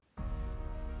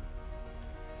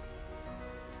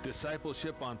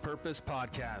Discipleship on Purpose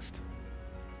podcast.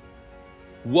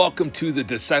 Welcome to the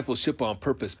Discipleship on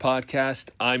Purpose podcast.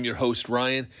 I'm your host,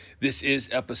 Ryan. This is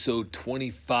episode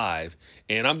 25,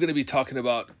 and I'm going to be talking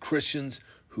about Christians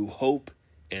who hope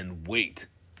and wait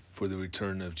for the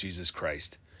return of Jesus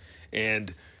Christ.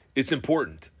 And it's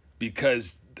important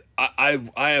because I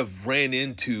have ran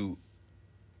into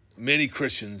many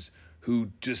Christians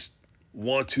who just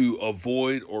want to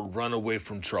avoid or run away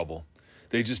from trouble.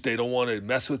 They don't want to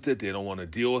mess with it. They don't want to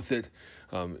deal with it.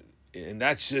 And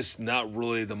that's just not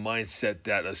really the mindset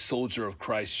that a soldier of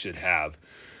Christ should have.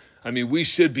 I mean, we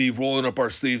should be rolling up our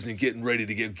sleeves and getting ready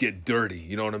to get dirty.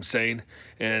 You know what I'm saying?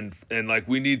 And like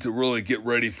we need to really get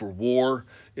ready for war.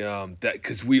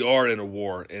 Because we are in a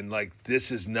war, and like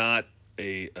this is not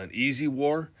an easy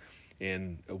war,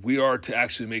 and we are to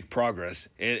actually make progress.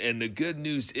 And the good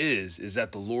news is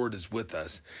that the Lord is with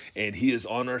us, and He is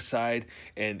on our side,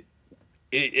 and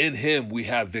in Him we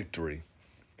have victory.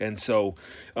 And so,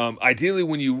 ideally,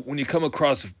 when you come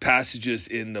across passages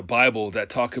in the Bible that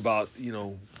talk about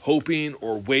hoping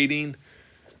or waiting,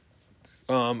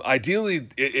 ideally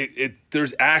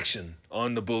there's action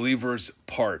on the believer's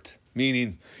part.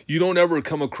 Meaning, you don't ever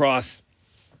come across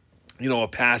a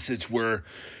passage where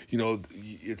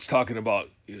it's talking about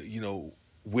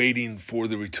waiting for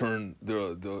the return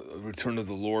the return of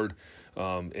the Lord,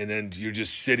 and then you're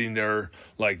just sitting there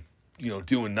like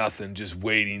doing nothing, just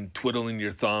waiting, twiddling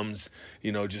your thumbs,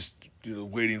 just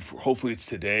waiting for, hopefully it's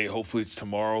today, hopefully it's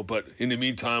tomorrow, but in the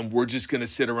meantime, we're just going to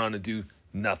sit around and do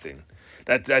nothing.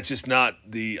 That's just not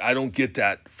I don't get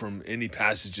that from any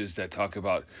passages that talk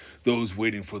about those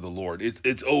waiting for the Lord.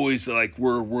 It's always like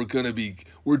we're going to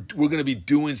be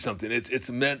doing something. It's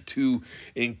meant to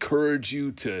encourage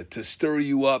you, to stir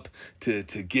you up, to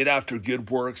get after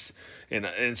good works.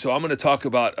 And so I'm going to talk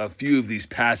about a few of these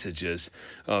passages,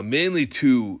 mainly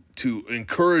to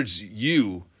encourage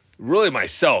you, really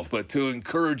myself, but to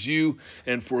encourage you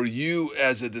and for you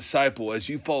as a disciple, as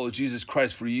you follow Jesus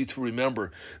Christ, for you to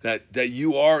remember that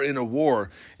you are in a war,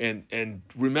 and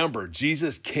remember,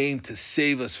 Jesus came to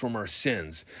save us from our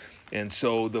sins. And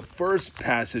so the first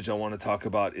passage I want to talk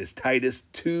about is Titus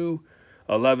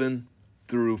 2:11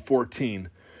 through 14.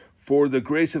 For the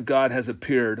grace of God has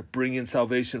appeared, bringing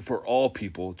salvation for all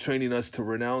people, training us to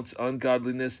renounce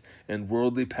ungodliness and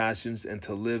worldly passions and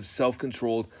to live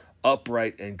self-controlled,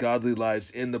 upright, and godly lives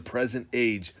in the present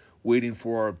age, waiting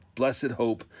for our blessed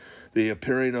hope, the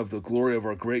appearing of the glory of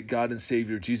our great God and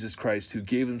Savior, Jesus Christ, who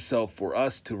gave himself for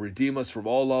us to redeem us from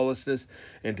all lawlessness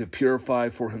and to purify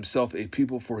for himself a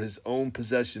people for his own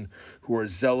possession who are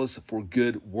zealous for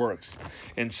good works.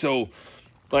 And so,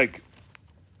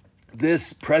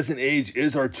 this present age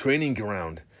is our training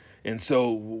ground. And so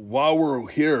while we're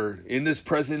here in this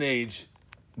present age,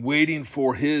 waiting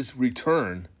for his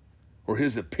return or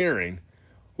his appearing,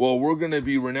 well, we're going to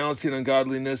be renouncing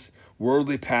ungodliness,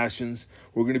 worldly passions.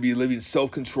 We're going to be living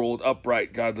self-controlled,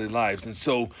 upright, godly lives. And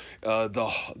so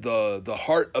the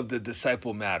heart of the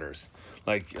disciple matters.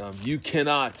 You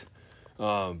cannot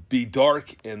be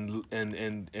dark and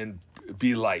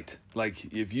be light.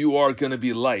 If you are going to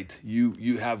be light,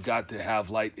 you have got to have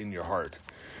light in your heart.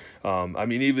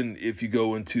 Even if you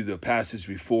go into the passage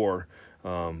before,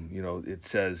 it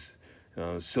says,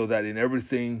 so that in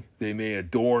everything they may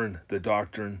adorn the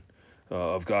doctrine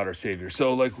of God our Savior.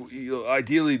 So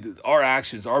ideally our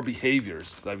actions, our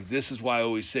behaviors, this is why I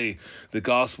always say the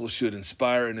gospel should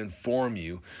inspire and inform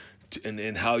you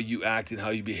in how you act and how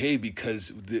you behave,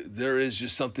 because there is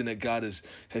just something that God has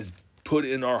put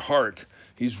in our heart.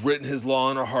 He's written his law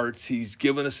in our hearts. He's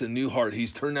given us a new heart.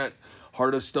 He's turned that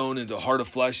heart of stone into a heart of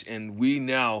flesh, and we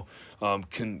now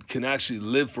can actually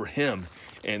live for him.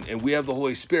 And we have the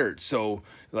Holy Spirit. So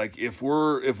if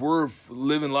we're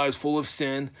living lives full of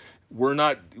sin, we're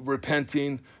not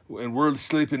repenting, and we're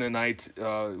sleeping at night,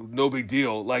 no big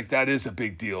deal. That is a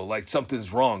big deal.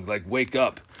 Something's wrong. Wake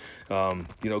up.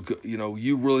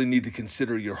 You really need to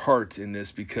consider your heart in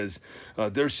this, because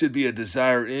there should be a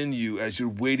desire in you as you're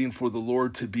waiting for the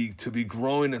Lord to be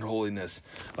growing in holiness.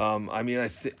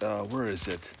 Where is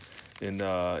it?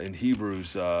 In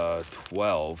Hebrews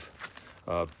 12,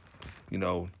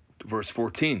 verse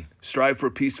 14. Strive for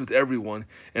peace with everyone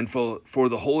and for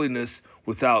the holiness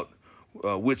without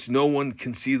which no one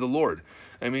can see the Lord.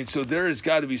 So there has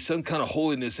got to be some kind of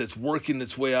holiness that's working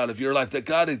its way out of your life, that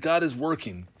God is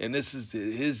working, and this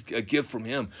is a gift from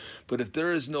him. But if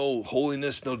there is no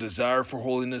holiness, no desire for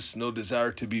holiness, no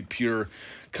desire to be pure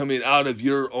coming out of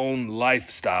your own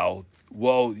lifestyle,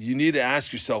 well, you need to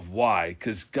ask yourself why,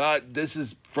 because this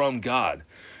is from God.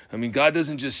 I mean, God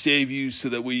doesn't just save you so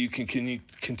that way you can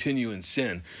continue in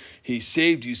sin. He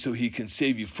saved you so he can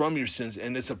save you from your sins,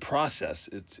 and it's a process.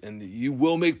 And you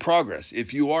will make progress.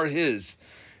 If you are his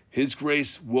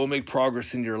grace will make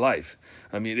progress in your life.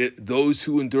 I mean, those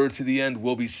who endure to the end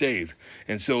will be saved.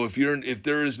 And so if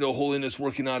there is no holiness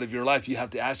working out of your life, you have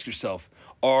to ask yourself,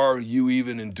 are you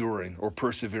even enduring or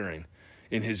persevering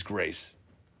in his grace?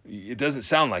 It doesn't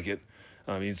sound like it.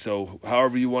 I mean, so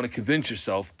however you want to convince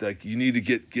yourself, that you need to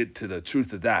get to the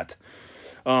truth of that.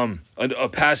 A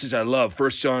passage I love, 1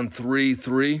 John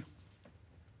 3:3.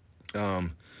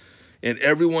 And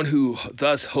everyone who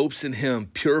thus hopes in him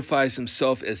purifies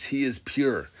himself as he is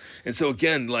pure. And so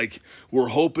again, like, we're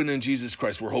hoping in Jesus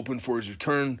Christ. We're hoping for his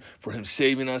return, for him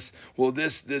saving us. Well,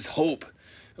 this hope,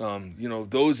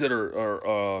 those that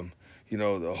are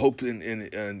the hope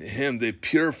in him, they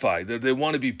purify. They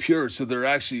want to be pure, so they're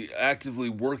actually actively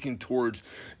working towards,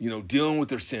 dealing with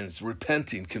their sins,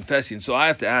 repenting, confessing. So I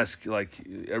have to ask, like,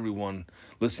 everyone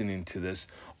listening to this,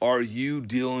 are you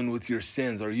dealing with your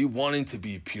sins? Are you wanting to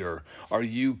be pure? Are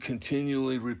you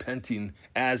continually repenting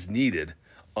as needed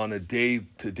on a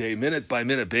day-to-day,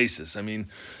 minute-by-minute basis? I mean,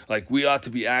 like, we ought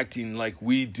to be acting like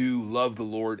we do love the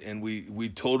Lord, and we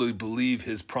totally believe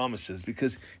his promises,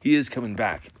 because he is coming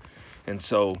back. And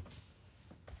so,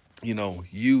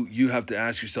 you have to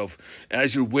ask yourself,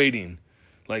 as you're waiting,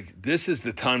 like, this is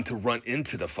the time to run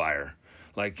into the fire.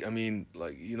 Like, I mean,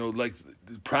 like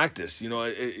practice.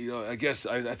 I guess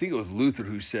I think it was Luther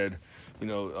who said,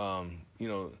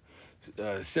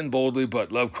 sin boldly,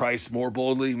 but love Christ more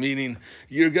boldly. Meaning,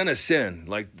 you're gonna sin.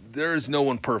 Like, there is no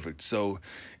one perfect. So,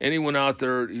 anyone out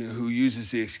there who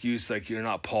uses the excuse like you're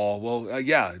not Paul, well,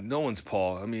 yeah, no one's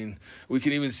Paul. I mean, we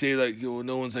can even say like,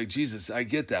 no one's like Jesus. I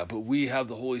get that, but we have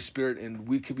the Holy Spirit, and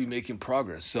we could be making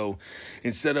progress. So,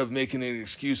 instead of making an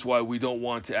excuse why we don't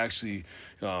want to actually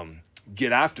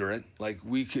get after it, like,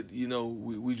 we could,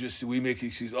 we make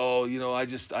excuses. Oh, I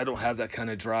don't have that kind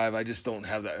of drive. I just don't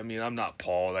have that. I mean, I'm not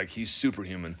Paul. Like, he's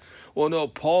superhuman. Well, no,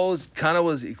 Paul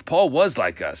was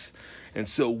like us, and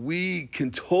so we can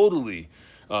totally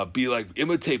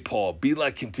imitate Paul, be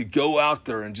like him, to go out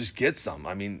there and just get some.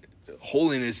 I mean,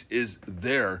 holiness is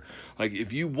there. Like,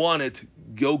 if you want it,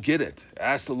 go get it.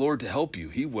 Ask the Lord to help you.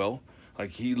 He will.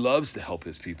 Like, he loves to help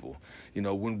his people.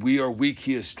 When we are weak,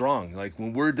 he is strong. Like,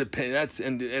 when we're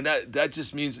that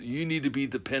just means you need to be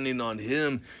depending on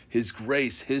him, his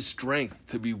grace, his strength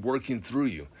to be working through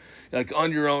you. Like,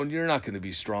 on your own, you're not going to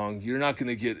be strong. You're not going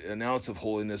to get an ounce of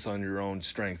holiness on your own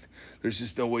strength. There's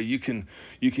just no way you can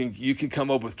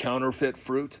come up with counterfeit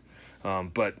fruit.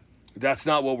 But that's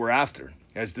not what we're after.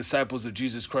 As disciples of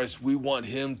Jesus Christ, we want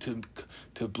him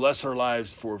to bless our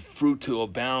lives, for fruit to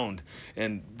abound.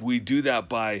 And we do that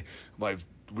by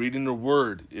reading the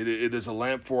word. It is a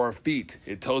lamp for our feet.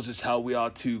 It tells us how we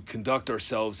ought to conduct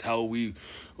ourselves,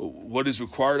 what is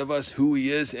required of us, who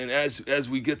he is. And as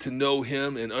we get to know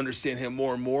him and understand him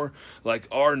more and more, like,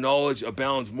 our knowledge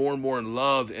abounds more and more in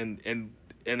love. And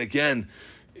again,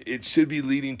 it should be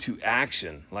leading to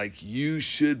action. Like, you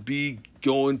should be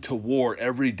going to war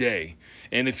every day.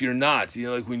 And if you're not,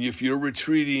 if you're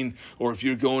retreating, or if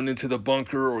you're going into the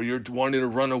bunker, or you're wanting to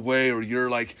run away, or you're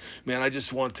like, man, I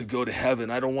just want to go to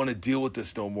heaven, I don't want to deal with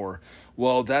this no more.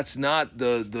 Well, that's not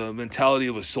the mentality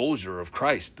of a soldier of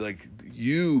Christ. Like,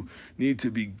 you need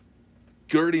to be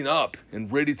girding up and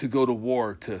ready to go to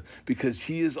war, because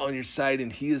he is on your side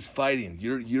and he is fighting.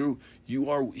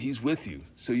 He's with you.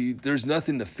 So there's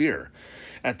nothing to fear.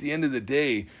 At the end of the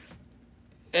day,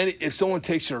 and if someone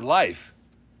takes your life,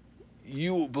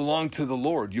 you belong to the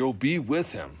Lord. You'll be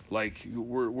with him. Like,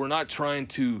 we're not trying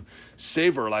to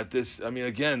save our life. This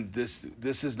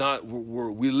is not,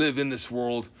 we live in this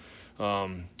world,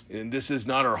 and this is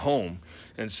not our home.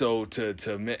 And so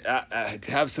to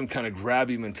have some kind of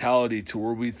grabby mentality to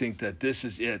where we think that this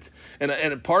is it.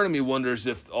 And part of me wonders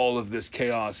if all of this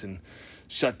chaos and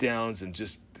shutdowns and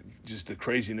just the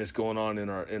craziness going on in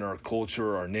our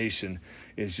culture, our nation,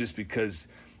 is just because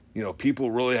people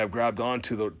really have grabbed on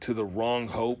to the wrong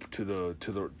hope, to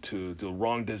the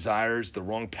wrong desires, the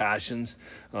wrong passions.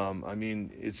 I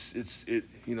mean,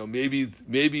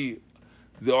 maybe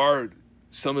there are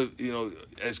some of,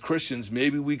 as Christians,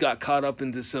 maybe we got caught up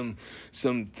into some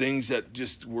things that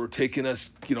just were taking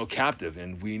us, captive,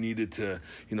 and we needed to,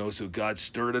 so God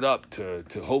stirred it up to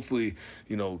hopefully,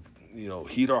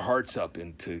 heat our hearts up,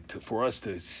 and for us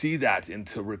to see that and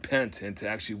to repent and to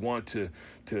actually want to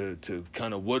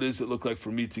kind of, what does it look like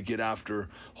for me to get after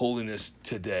holiness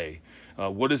today?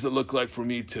 What does it look like for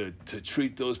me to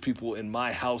treat those people in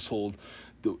my household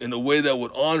in a way that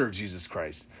would honor Jesus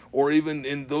Christ, or even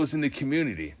in those in the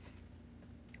community?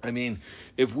 I mean,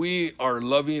 if we are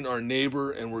loving our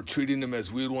neighbor and we're treating them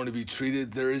as we would want to be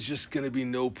treated, there is just going to be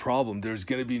no problem. There's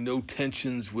going to be no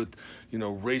tensions with,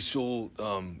 racial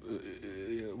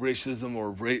racism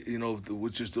or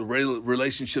which is the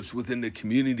relationships within the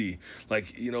community.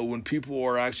 Like, when people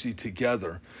are actually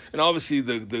together, and obviously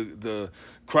the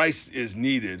Christ is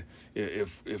needed.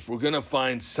 If we're going to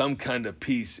find some kind of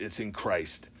peace, it's in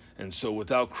Christ. And so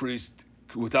without Christ,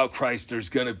 there's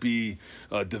going to be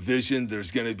division.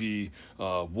 There's going to be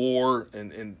war,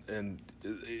 and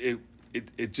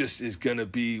it just is going to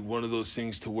be one of those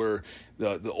things to where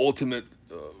the ultimate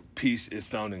peace is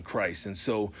found in Christ. And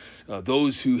so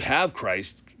those who have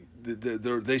Christ,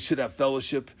 they should have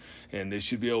fellowship, and they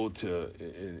should be able to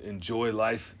enjoy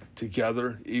life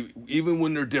together, even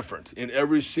when they're different in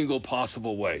every single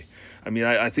possible way. I mean,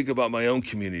 I think about my own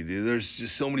community. There's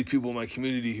just so many people in my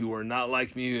community who are not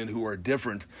like me and who are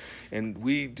different, and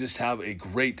we just have a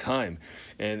great time.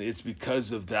 And it's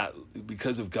because of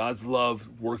God's love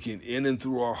working in and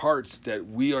through our hearts that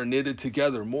we are knitted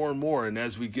together more and more. And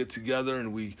as we get together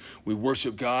and we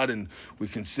worship God and we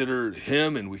consider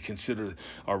Him and we consider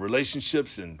our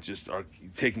relationships and just our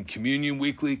taking communion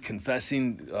weekly,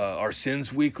 confessing our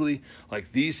sins weekly,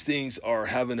 like these things are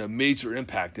having a major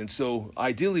impact. And so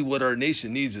ideally what our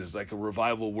nation needs is like a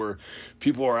revival where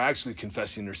people are actually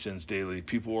confessing their sins daily.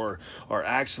 People are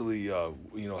actually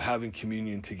having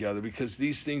communion together, because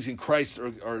these things in Christ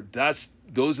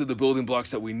those are the building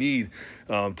blocks that we need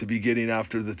to be getting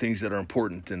after the things that are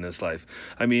important in this life.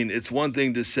 I mean, it's one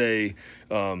thing to say,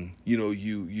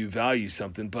 you value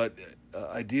something, but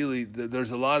ideally,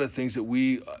 there's a lot of things that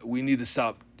we need to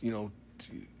stop,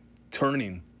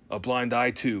 turning a blind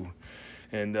eye to,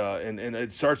 and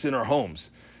it starts in our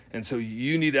homes. And so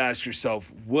you need to ask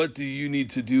yourself, what do you need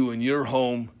to do in your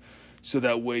home so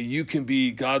that way you can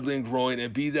be godly and growing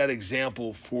and be that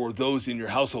example for those in your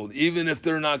household, even if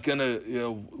they're not going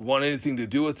to want anything to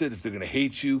do with it, if they're going to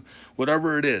hate you,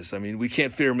 whatever it is. I mean, we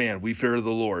can't fear man, we fear the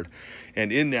Lord.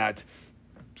 And in that,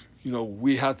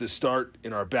 we have to start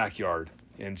in our backyard.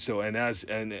 And so,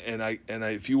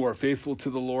 if you are faithful to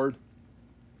the Lord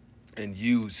and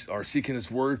you are seeking His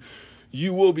word,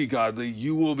 you will be godly,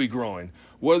 you will be growing.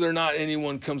 Whether or not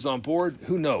anyone comes on board,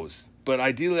 who knows? But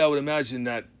ideally, I would imagine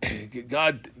that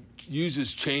God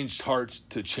uses changed hearts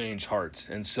to change hearts.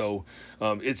 And so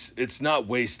it's not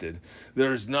wasted.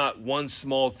 There's not one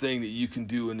small thing that you can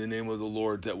do in the name of the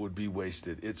Lord that would be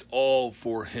wasted. It's all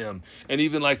for Him. And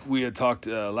even like we had talked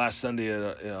last Sunday,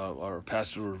 our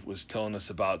pastor was telling us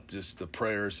about just the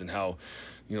prayers and how,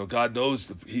 God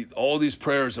knows all these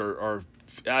prayers are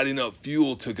adding up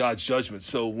fuel to God's judgment.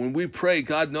 So when we pray,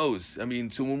 God knows. I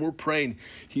mean, so when we're praying,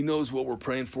 He knows what we're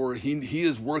praying for. He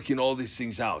is working all these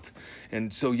things out.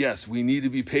 And so, yes, we need to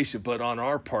be patient, but on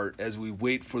our part, as we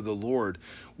wait for the Lord,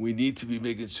 we need to be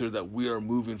making sure that we are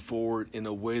moving forward in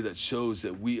a way that shows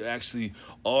that we actually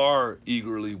are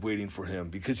eagerly waiting for Him,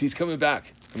 because He's coming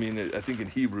back. I mean, I think in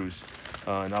Hebrews,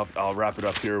 and I'll wrap it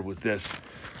up here with this.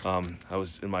 I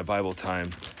was in my Bible time,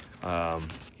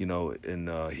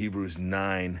 in Hebrews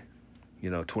 9,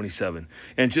 27.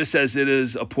 And just as it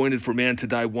is appointed for man to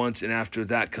die once, and after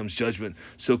that comes judgment,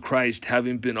 so Christ,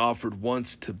 having been offered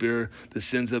once to bear the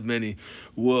sins of many,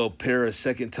 will appear a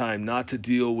second time, not to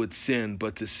deal with sin,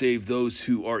 but to save those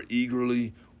who are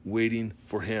eagerly waiting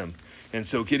for Him. And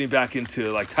so getting back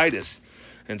into like Titus,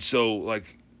 and so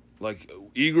like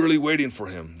eagerly waiting for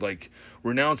Him, like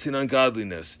renouncing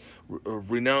ungodliness,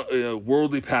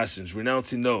 worldly passions,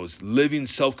 renouncing those, living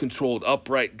self-controlled,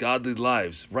 upright, godly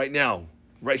lives right now,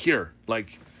 right here.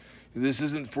 Like, this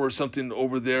isn't for something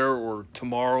over there or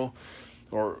tomorrow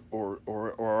or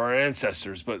our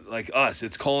ancestors, but like us.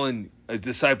 It's calling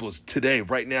disciples today,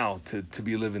 right now, to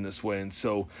be living this way. And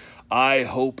so I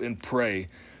hope and pray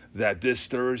that this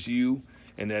stirs you,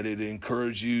 and that it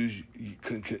encourages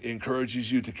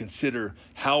you to consider,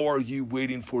 how are you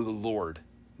waiting for the Lord?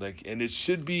 And it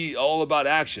should be all about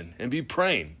action, and be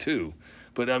praying too.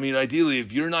 But I mean, ideally,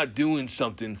 if you're not doing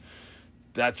something,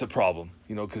 that's a problem,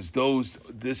 because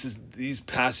these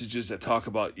passages that talk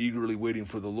about eagerly waiting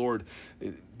for the Lord,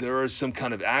 there is some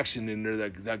kind of action in there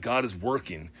that God is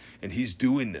working, and He's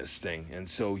doing this thing. And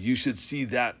so you should see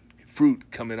that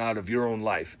fruit coming out of your own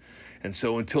life. And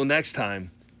so until next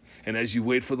time, and as you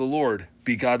wait for the Lord,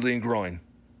 be godly and growing.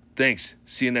 Thanks.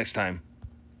 See you next time.